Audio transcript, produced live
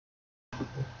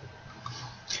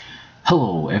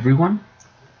Hello everyone,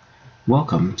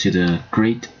 welcome to the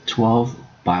Grade 12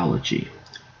 Biology,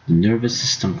 the Nervous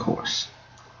System course.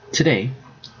 Today,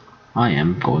 I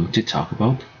am going to talk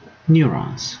about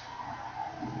neurons.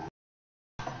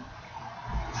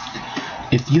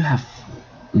 If you have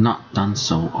not done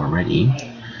so already,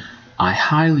 I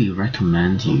highly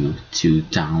recommend you to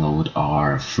download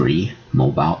our free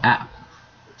mobile app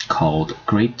called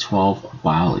Grade 12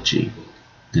 Biology,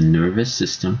 the Nervous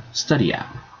System Study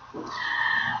app.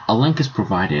 A link is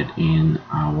provided in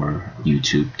our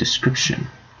YouTube description.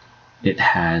 It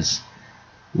has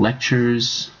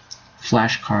lectures,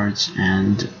 flashcards,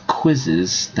 and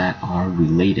quizzes that are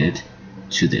related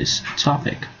to this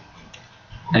topic.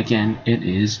 Again, it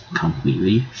is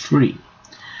completely free,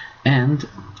 and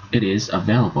it is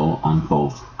available on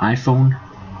both iPhone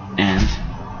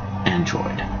and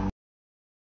Android.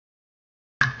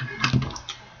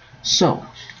 So,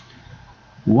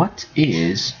 what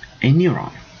is a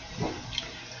neuron?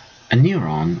 A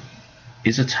neuron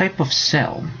is a type of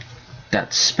cell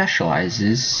that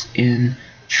specializes in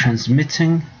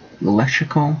transmitting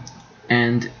electrical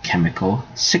and chemical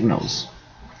signals.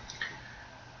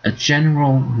 A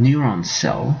general neuron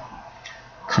cell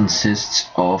consists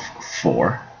of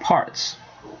 4 parts.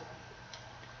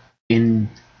 In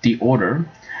the order: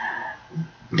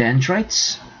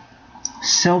 dendrites,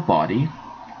 cell body,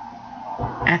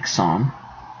 axon,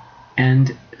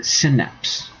 and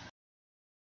synapse.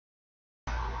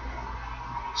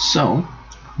 So,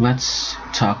 let's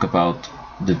talk about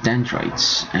the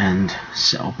dendrites and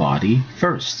cell body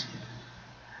first.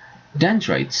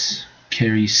 Dendrites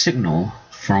carry signal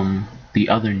from the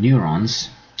other neurons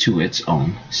to its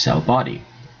own cell body.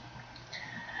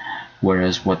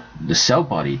 Whereas what the cell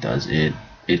body does,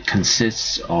 it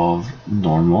consists of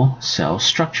normal cell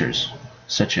structures,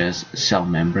 such as cell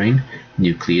membrane,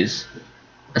 nucleus,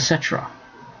 etc.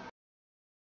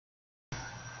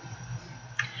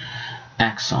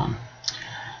 Axon.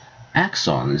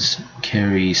 Axons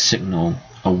carry signal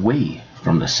away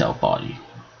from the cell body.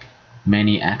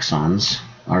 Many axons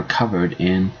are covered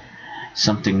in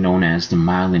something known as the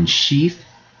myelin sheath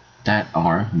that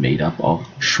are made up of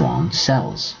Schwann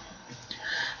cells.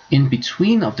 In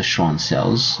between of the Schwann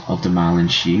cells of the myelin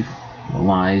sheath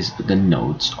lies the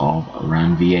nodes of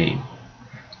Ranvier.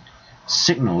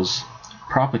 Signals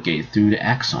propagate through the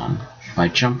axon by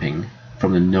jumping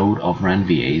from the node of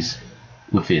Ranvier's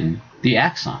within the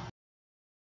axon.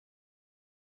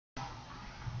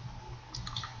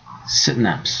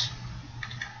 Synapse.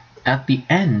 At the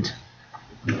end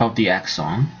of the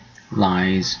axon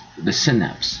lies the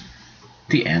synapse,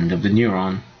 the end of the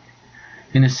neuron.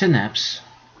 In the synapse,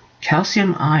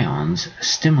 calcium ions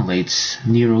stimulates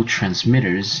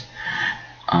neurotransmitters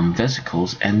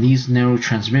vesicles, and these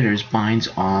neurotransmitters binds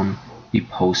on the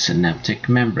postsynaptic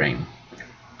membrane.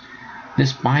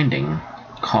 This binding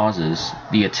causes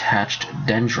the attached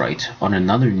dendrite on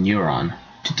another neuron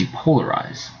to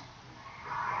depolarize.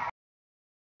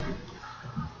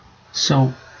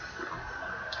 So,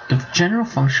 the general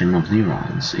function of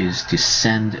neurons is to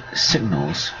send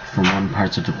signals from one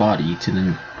part of the body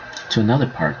to another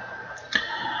part.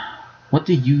 What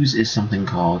they use is something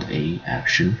called a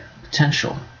action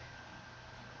potential.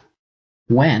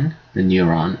 When the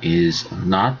neuron is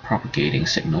not propagating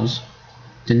signals,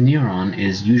 the neuron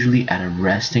is usually at a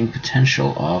resting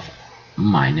potential of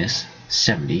minus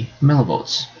 70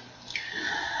 millivolts.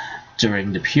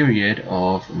 During the period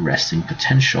of resting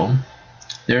potential,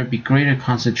 there will be greater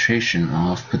concentration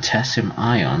of potassium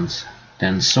ions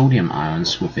than sodium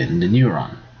ions within the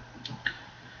neuron.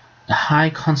 The high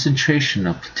concentration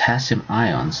of potassium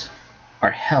ions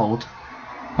are held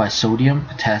by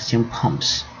sodium-potassium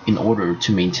pumps in order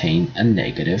to maintain a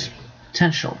negative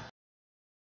potential.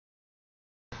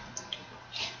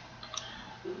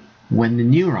 When the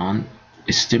neuron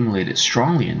is stimulated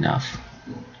strongly enough,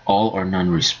 all or none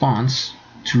response,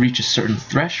 to reach a certain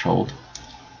threshold,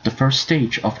 the first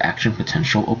stage of action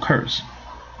potential occurs,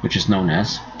 which is known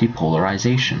as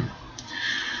depolarization.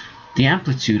 The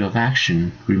amplitude of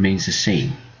action remains the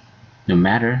same, no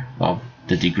matter of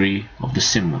the degree of the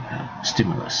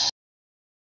stimulus.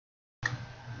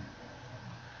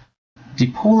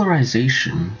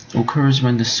 Depolarization occurs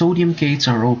when the sodium gates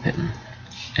are open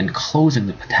and closing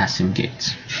the potassium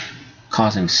gates,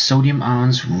 causing sodium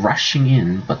ions rushing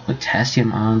in, but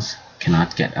potassium ions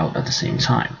cannot get out at the same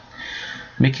time,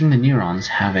 making the neurons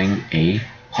having a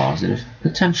positive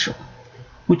potential,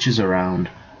 which is around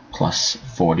plus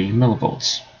 40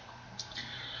 millivolts.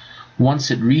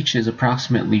 Once it reaches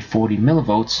approximately 40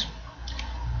 millivolts,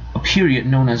 a period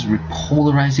known as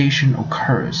repolarization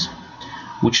occurs,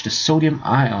 which the sodium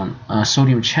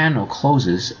channel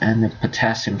closes and the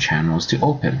potassium channel is to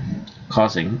open,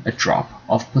 causing a drop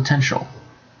of potential.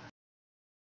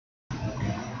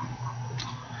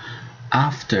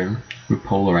 After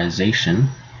repolarization,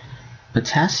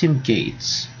 potassium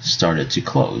gates started to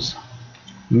close,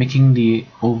 making the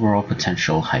overall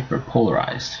potential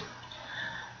hyperpolarized.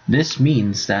 This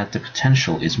means that the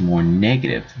potential is more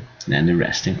negative than the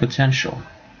resting potential,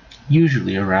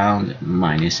 usually around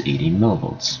 -80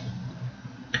 millivolts.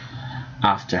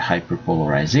 After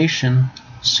hyperpolarization,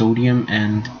 sodium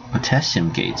and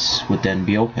potassium gates would then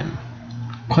be open,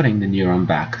 putting the neuron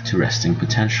back to resting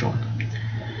potential.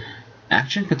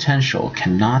 Action potential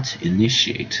cannot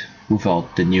initiate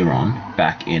without the neuron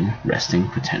back in resting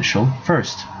potential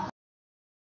first.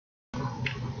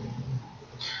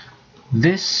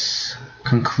 This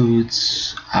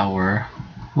concludes our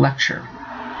lecture.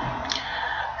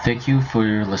 Thank you for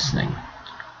your listening.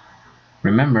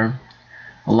 Remember,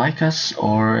 like us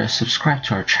or subscribe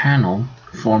to our channel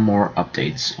for more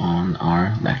updates on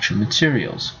our lecture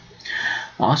materials.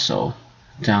 Also,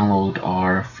 download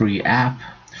our free app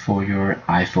for your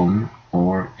iPhone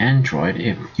or Android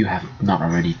if you have not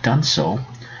already done so,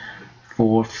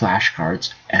 for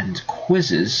flashcards and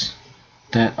quizzes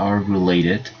that are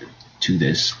related to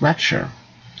this lecture.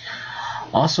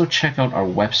 Also check out our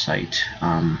website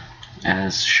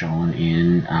as shown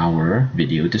in our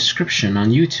video description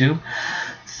on YouTube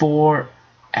for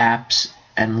apps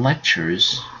and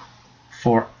lectures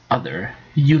for other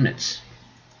units.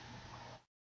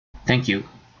 Thank you.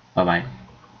 Bye-bye.